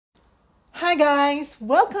Hi guys,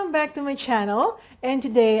 welcome back to my channel, and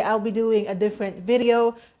today I'll be doing a different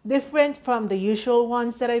video, different from the usual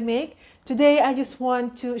ones that I make. Today I just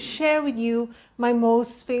want to share with you my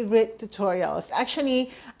most favorite tutorials. Actually,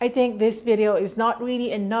 I think this video is not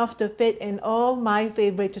really enough to fit in all my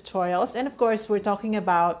favorite tutorials, and of course we're talking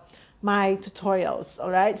about my tutorials. All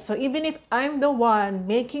right, so even if I'm the one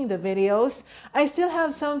making the videos, I still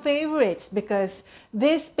have some favorites because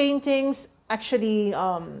these paintings actually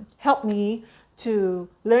help me to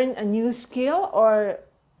learn a new skill, or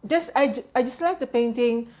I just like the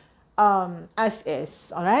painting as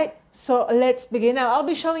is. All right, so let's begin now. I'll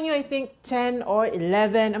be showing you, I think, 10 or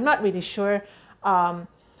 11. I'm not really sure. I'm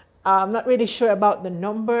not really sure about the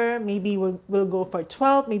number. Maybe we'll go for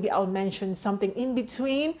 12. Maybe I'll mention something in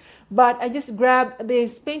between. But I just grabbed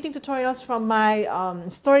these painting tutorials from my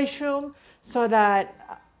storage room so that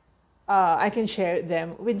I can share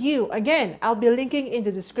them with you. Again, I'll be linking in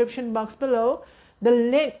the description box below the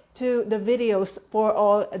link to the videos for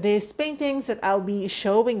all these paintings that I'll be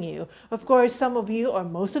showing you. Of course, some of you or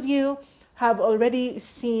most of you have already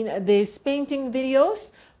seen these painting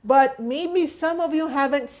videos, but maybe some of you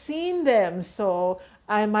haven't seen them, so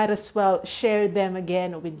I might as well share them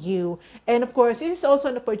again with you. And of course, this is also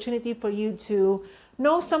an opportunity for you to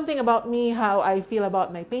know something about me, how I feel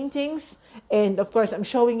about my paintings. And of course, I'm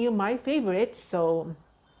showing you my favorites, so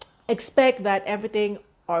expect that everything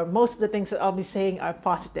or most of the things that I'll be saying are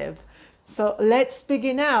positive. So let's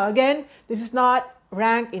begin now. Again, this is not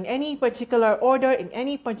ranked in any particular order, in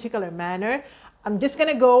any particular manner. I'm just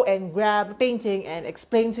gonna go and grab a painting and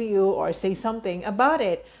explain to you or say something about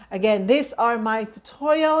it. Again, these are my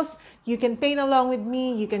tutorials. You can paint along with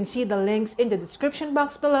me. You can see the links in the description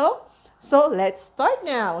box below. So let's start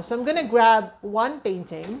now. So I'm gonna grab one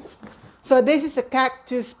painting. So this is a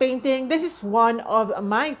cactus painting. This is one of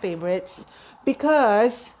my favorites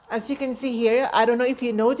because, as you can see here, I don't know if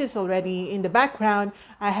you noticed already in the background,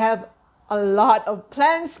 I have a lot of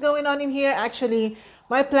plants going on in here. Actually,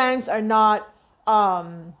 my plants are not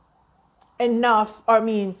enough, or I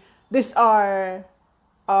mean, these are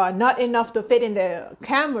not enough to fit in the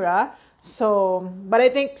camera. So, but I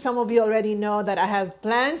think some of you already know that I have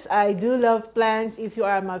plants. I do love plants. If you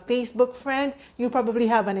are my Facebook friend, you probably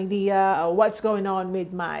have an idea of what's going on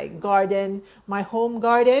with my garden, my home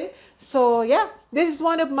garden. So yeah, this is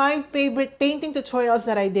one of my favorite painting tutorials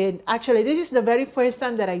that I did. Actually, this is the very first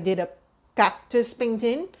time that I did a cactus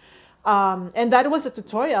painting. And that was a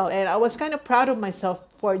tutorial, and I was kind of proud of myself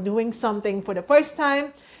for doing something for the first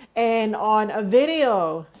time and on a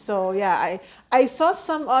video. So yeah, I saw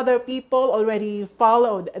some other people already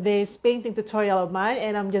followed this painting tutorial of mine,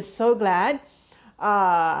 and I'm just so glad.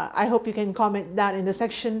 I hope you can comment down in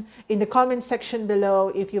the comment section below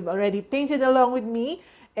if you've already painted along with me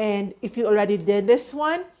and if you already did this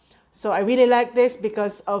one. So I really like this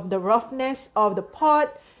because of the roughness of the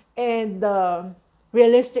pot and the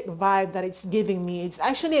realistic vibe that it's giving me. It's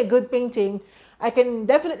actually a good painting. I can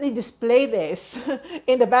definitely display this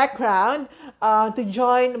in the background to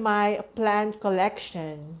join my plant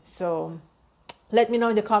collection. So let me know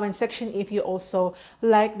in the comment section if you also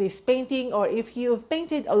like this painting, or if you've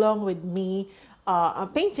painted along with me a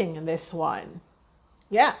painting in this one.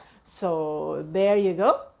 Yeah, so there you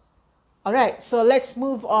go. All right, so let's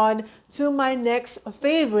move on to my next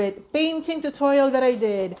favorite painting tutorial that I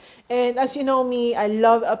did. And as you know me, I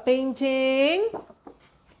love a painting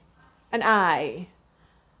an eye.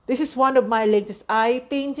 This is one of my latest eye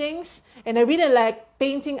paintings, and I really like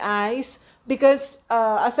painting eyes because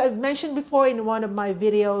as I've mentioned before in one of my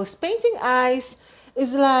videos, painting eyes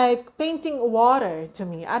is like painting water to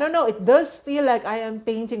me. I don't know, it does feel like I am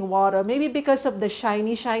painting water, maybe because of the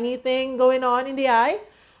shiny thing going on in the eye.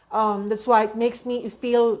 That's why it makes me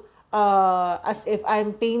feel as if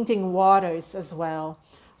I'm painting waters as well.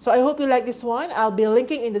 So I hope you like this one. I'll be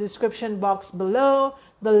linking in the description box below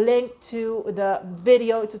the link to the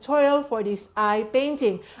video tutorial for this eye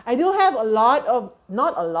painting. I do have a lot of,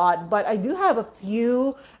 not a lot, but I do have a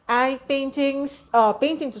few eye paintings,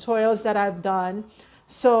 painting tutorials that I've done.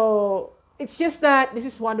 So it's just that this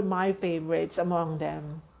is one of my favorites among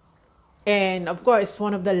them. And of course,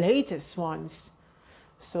 one of the latest ones.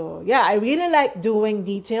 So yeah, I really like doing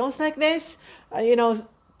details like this, you know,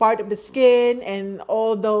 part of the skin and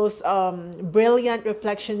all those brilliant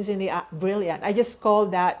reflections in the brilliant. I just call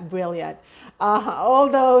that brilliant. All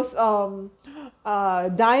those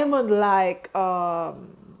diamond-like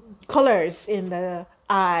colors in the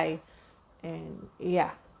eye. And yeah,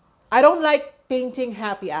 I don't like painting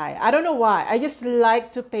happy eye. I don't know why. I just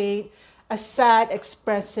like to paint a sad,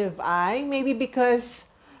 expressive eye. Maybe because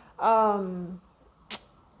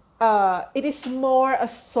it is more a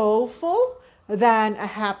soulful than a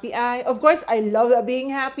happy eye. Of course, I love being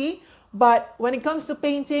happy, but when it comes to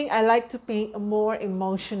painting, I like to paint more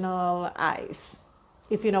emotional eyes,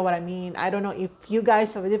 if you know what I mean. I don't know if you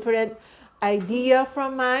guys have a different idea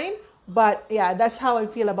from mine, but yeah, that's how I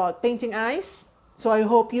feel about painting eyes. So I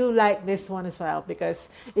hope you like this one as well,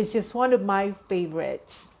 because it's just one of my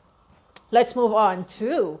favorites. Let's move on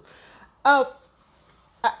to, uh,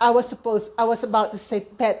 I was about to say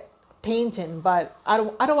pet painting, but I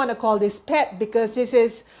don't want to call this pet because this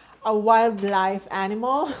is a wildlife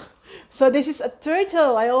animal. So this is a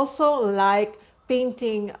turtle. I also like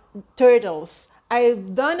painting turtles.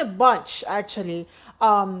 I've done a bunch actually,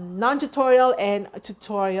 non-tutorial and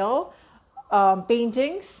tutorial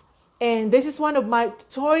paintings, and this is one of my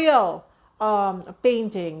tutorial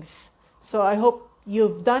paintings. So I hope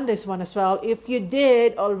you've done this one as well. If you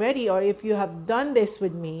did already, or if you have done this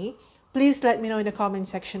with me, please let me know in the comment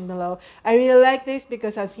section below. I really like this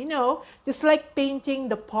because, as you know, just like painting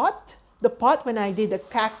the pot when I did the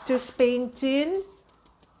cactus painting,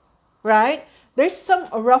 right? There's some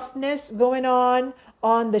roughness going on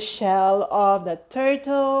the shell of the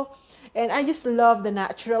turtle, and I just love the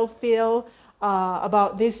natural feel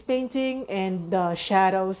about this painting, and the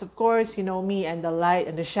shadows, of course, you know me and the light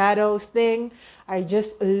and the shadows thing. I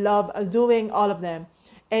just love doing all of them.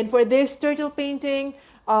 And for this turtle painting,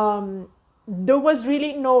 there was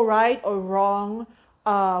really no right or wrong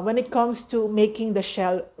when it comes to making the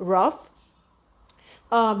shell rough.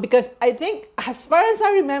 Because I think, as far as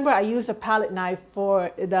I remember, I used a palette knife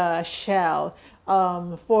for the shell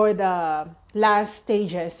for the last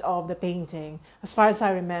stages of the painting, as far as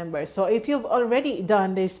I remember. So if you've already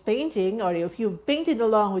done this painting, or if you've painted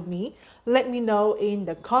along with me, let me know in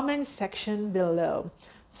the comment section below.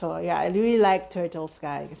 So yeah, I really like turtles,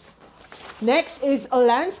 guys. Next is a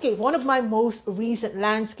landscape, one of my most recent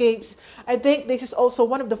landscapes. I think this is also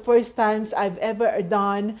one of the first times I've ever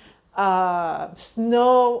done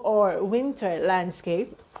snow or winter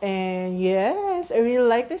landscape. And yes, I really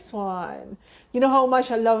like this one. You know how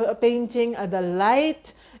much I love painting the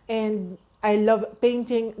light, and I love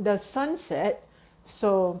painting the sunset.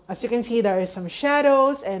 So as you can see, there are some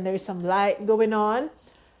shadows and there's some light going on.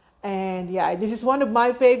 And yeah, this is one of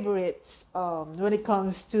my favorites when it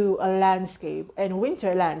comes to a landscape and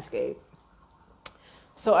winter landscape.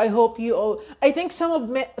 So I hope you all, I think some of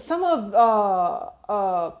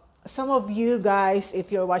you guys,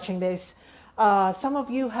 if you're watching this, some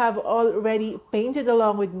of you have already painted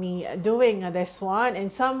along with me doing this one,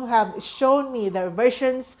 and some have shown me their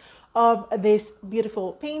versions of this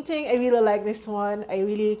beautiful painting. I really like this one. I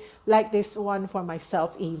really like this one for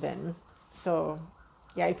myself even. So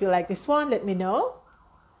yeah, if you like this one, let me know.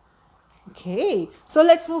 Okay, so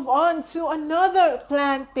let's move on to another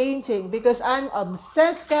plant painting, because I'm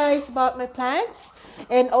obsessed, guys, about my plants.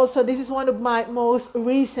 And also, this is one of my most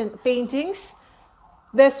recent paintings.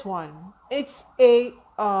 This one, it's a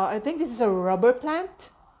I think this is a rubber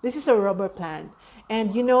plant. This is a rubber plant,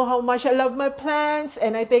 and you know how much I love my plants,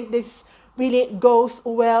 and I think this really goes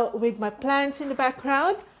well with my plants in the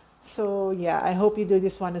background. So yeah, I hope you do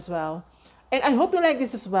this one as well. And I hope you like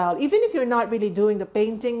this as well. Even if you're not really doing the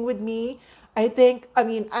painting with me,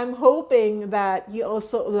 I'm hoping that you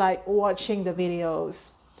also like watching the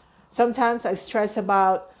videos. Sometimes I stress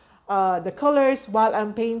about the colors while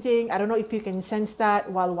I'm painting. I don't know if you can sense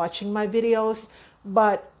that while watching my videos,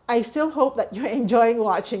 but I still hope that you're enjoying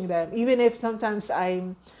watching them, even if sometimes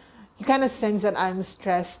you kind of sense that I'm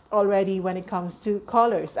stressed already when it comes to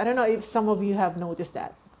colors. I don't know if some of you have noticed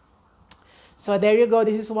that. So there you go.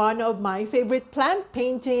 This is one of my favorite plant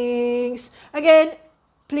paintings. Again,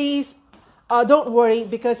 please don't worry,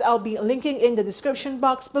 because I'll be linking in the description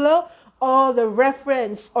box below all the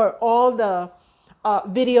reference or all the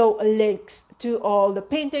video links to all the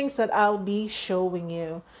paintings that I'll be showing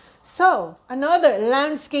you. So another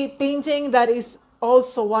landscape painting that is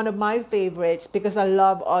also one of my favorites, because I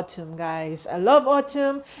love autumn, guys. I love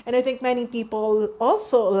autumn, and I think many people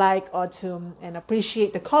also like autumn and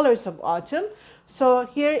appreciate the colors of autumn. So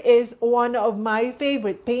here is one of my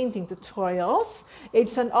favorite painting tutorials.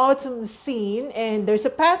 It's an autumn scene, and there's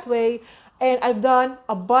a pathway, and I've done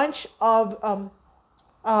a bunch of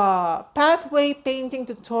pathway painting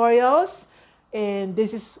tutorials, and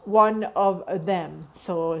this is one of them.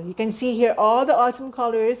 So you can see here all the autumn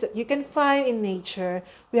colors that you can find in nature.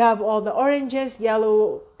 We have all the oranges,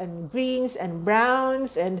 yellow and greens and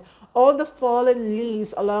browns, and all the fallen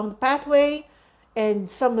leaves along the pathway, and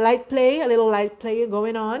some light play, a little light play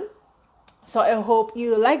going on. So I hope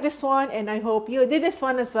you like this one, and I hope you did this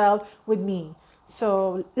one as well with me.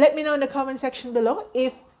 So let me know in the comment section below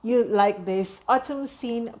if you like this autumn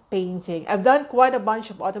scene painting. I've done quite a bunch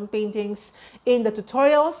of autumn paintings in the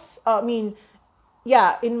tutorials.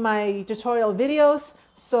 Yeah, in my tutorial videos.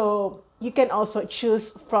 So you can also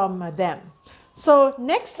choose from them. So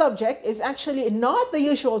next subject is actually not the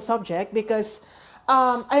usual subject because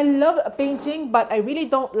I love painting, but I really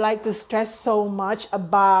don't like to stress so much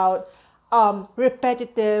about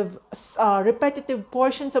repetitive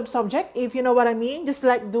portions of subject, if you know what I mean, just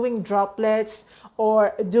like doing droplets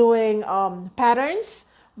or doing patterns.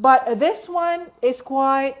 But this one is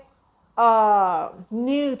quite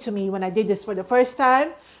new to me when I did this for the first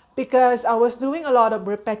time, because I was doing a lot of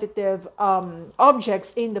repetitive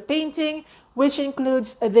objects in the painting, which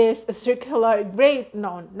includes this circular grape,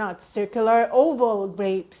 no, not circular, oval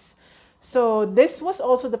grapes. So this was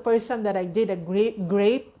also the first time that I did a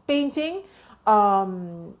grape painting,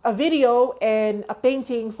 a video and a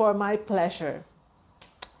painting for my pleasure.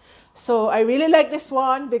 So I really like this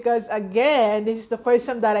one because, again, this is the first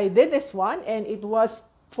time that I did this one, and it was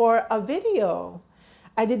for a video.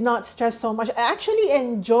 I did not stress so much. I actually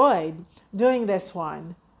enjoyed doing this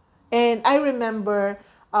one. And I remember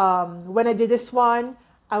when I did this one,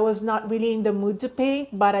 I was not really in the mood to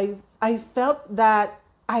paint, but I felt that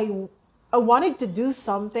I wanted to do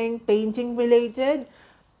something painting related.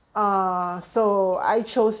 So I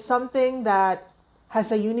chose something that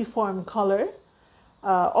has a uniform color,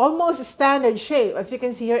 almost standard shape. As you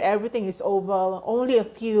can see here, everything is oval, only a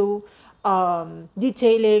few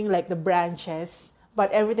detailing like the branches, but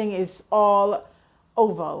everything is all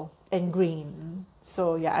oval and green.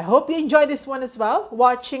 So yeah, I hope you enjoy this one as well,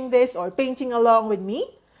 watching this or painting along with me.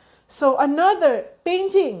 So another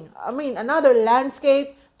painting, another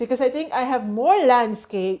landscape, because I think I have more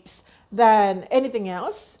landscapes than anything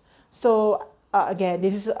else. So again,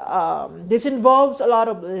 this involves a lot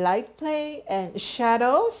of light play and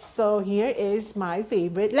shadows. So here is my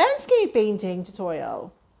favorite landscape painting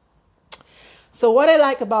tutorial. So what I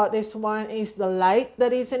like about this one is the light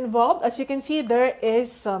that is involved. As you can see, there is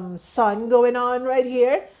some sun going on right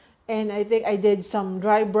here. And I think I did some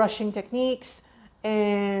dry brushing techniques.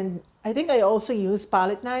 And I think I also used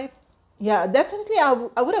palette knife. Yeah, definitely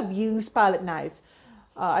I would have used palette knife.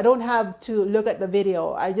 I don't have to look at the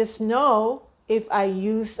video. I just know if I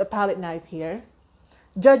use a palette knife here.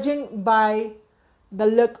 Judging by the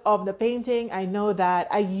look of the painting, I know that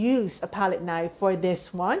I use a palette knife for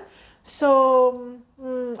this one. So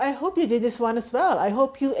I hope you did this one as well. I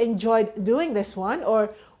hope you enjoyed doing this one or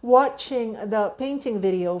watching the painting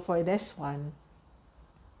video for this one.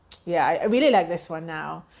 Yeah, I really like this one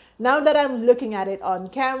now. Now that I'm looking at it on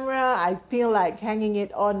camera, I feel like hanging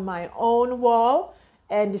it on my own wall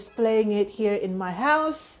and displaying it here in my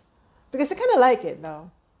house, because I kind of like it though.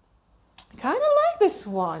 I kind of like this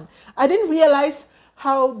one. I didn't realize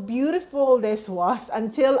how beautiful this was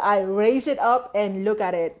until I raise it up and look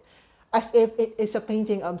at it as if it is a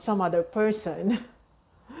painting of some other person.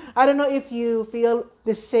 I don't know if you feel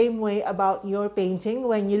the same way about your painting.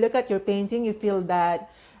 When you look at your painting, you feel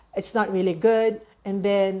that it's not really good. And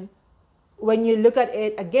then when you look at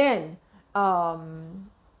it again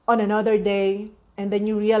on another day, and then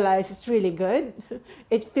you realize it's really good.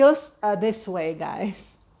 It feels this way,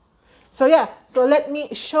 guys. So yeah, so let me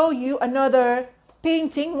show you another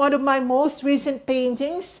painting, one of my most recent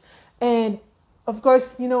paintings. And of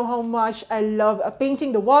course, you know how much I love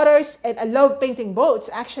painting the waters, and I love painting boats.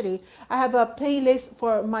 Actually, I have a playlist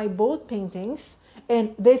for my boat paintings,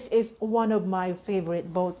 and this is one of my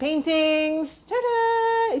favorite boat paintings.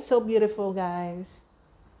 Ta-da! It's so beautiful, guys.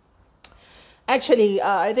 Actually,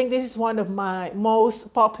 I think this is one of my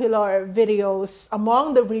most popular videos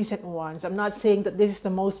among the recent ones. I'm not saying that this is the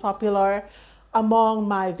most popular among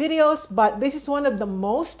my videos, but this is one of the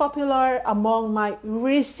most popular among my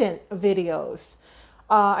recent videos.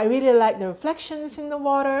 I really like the reflections in the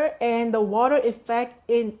water, and the water effect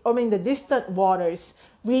the distant waters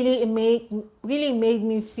really made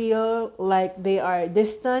me feel like they are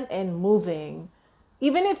distant and moving.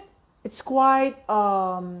 Even if it's quite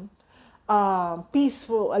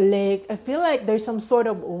peaceful, a lake, I feel like there's some sort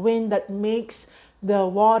of wind that makes the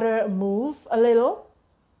water move a little,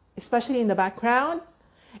 especially in the background.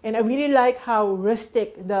 And I really like how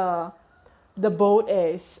rustic the boat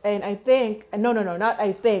is. And I think,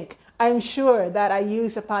 I'm sure that I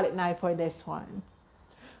use a palette knife for this one.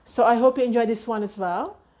 So I hope you enjoy this one as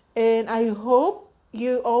well. And I hope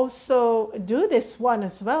you also do this one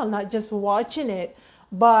as well, not just watching it,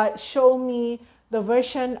 but show me the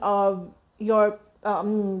version of your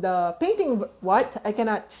the painting. What? I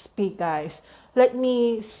cannot speak, guys. Let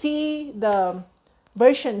me see the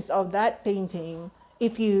versions of that painting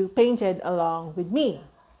if you painted along with me.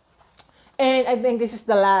 And I think this is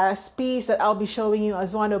the last piece that I'll be showing you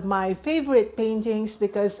as one of my favorite paintings,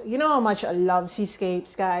 because you know how much I love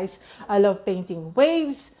seascapes, guys. I love painting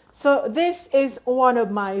waves. So this is one of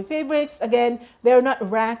my favorites. Again, they're not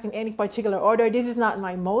ranked in any particular order. This is not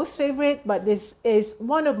my most favorite, but this is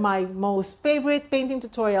one of my most favorite painting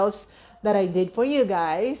tutorials that I did for you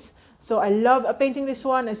guys. So I love painting this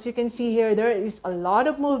one. As you can see here, there is a lot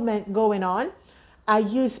of movement going on. I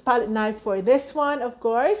use palette knife for this one, of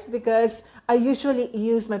course, because I usually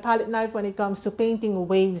use my palette knife when it comes to painting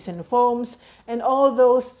waves and foams and all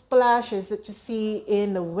those splashes that you see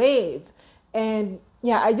in the wave. And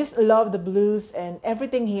yeah, I just love the blues and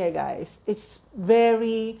everything here, guys. It's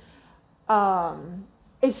very,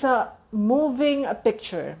 it's a moving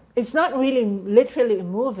picture. It's not really literally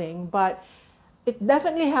moving, but it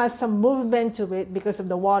definitely has some movement to it because of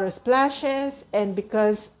the water splashes and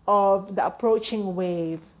because of the approaching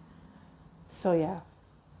wave. So yeah,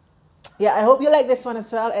 I hope you like this one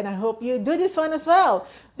as well, and I hope you do this one as well,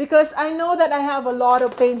 because I know that I have a lot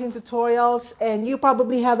of painting tutorials and you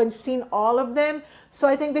probably haven't seen all of them. So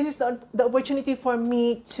I think this is the opportunity for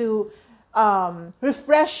me to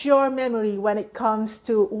refresh your memory when it comes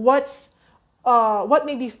to what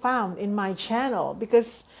may be found in my channel,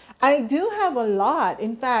 because I do have a lot.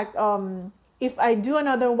 In fact, if I do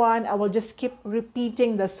another one, I will just keep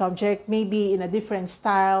repeating the subject, maybe in a different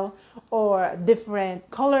style or a different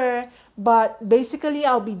color. But basically,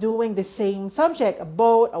 I'll be doing the same subject: a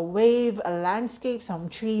boat, a wave, a landscape, some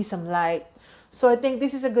trees, some light. So I think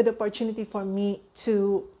this is a good opportunity for me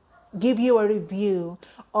to give you a review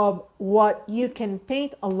of what you can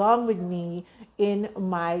paint along with me in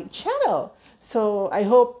my channel. So I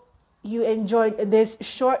hope you enjoyed this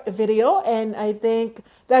short video, and I think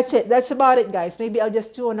that's it. That's about it, guys. Maybe I'll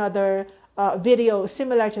just do another video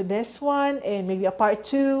similar to this one, and maybe a part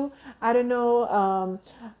 2. I don't know.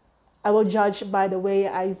 I will judge by the way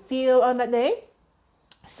I feel on that day.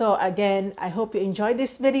 So again, I hope you enjoyed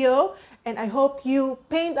this video, and I hope you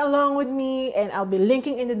paint along with me, and I'll be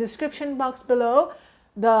linking in the description box below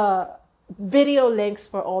the video links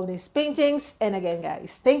for all these paintings. And again,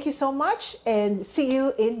 guys, thank you so much, and see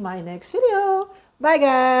you in my next video. Bye,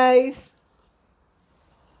 guys.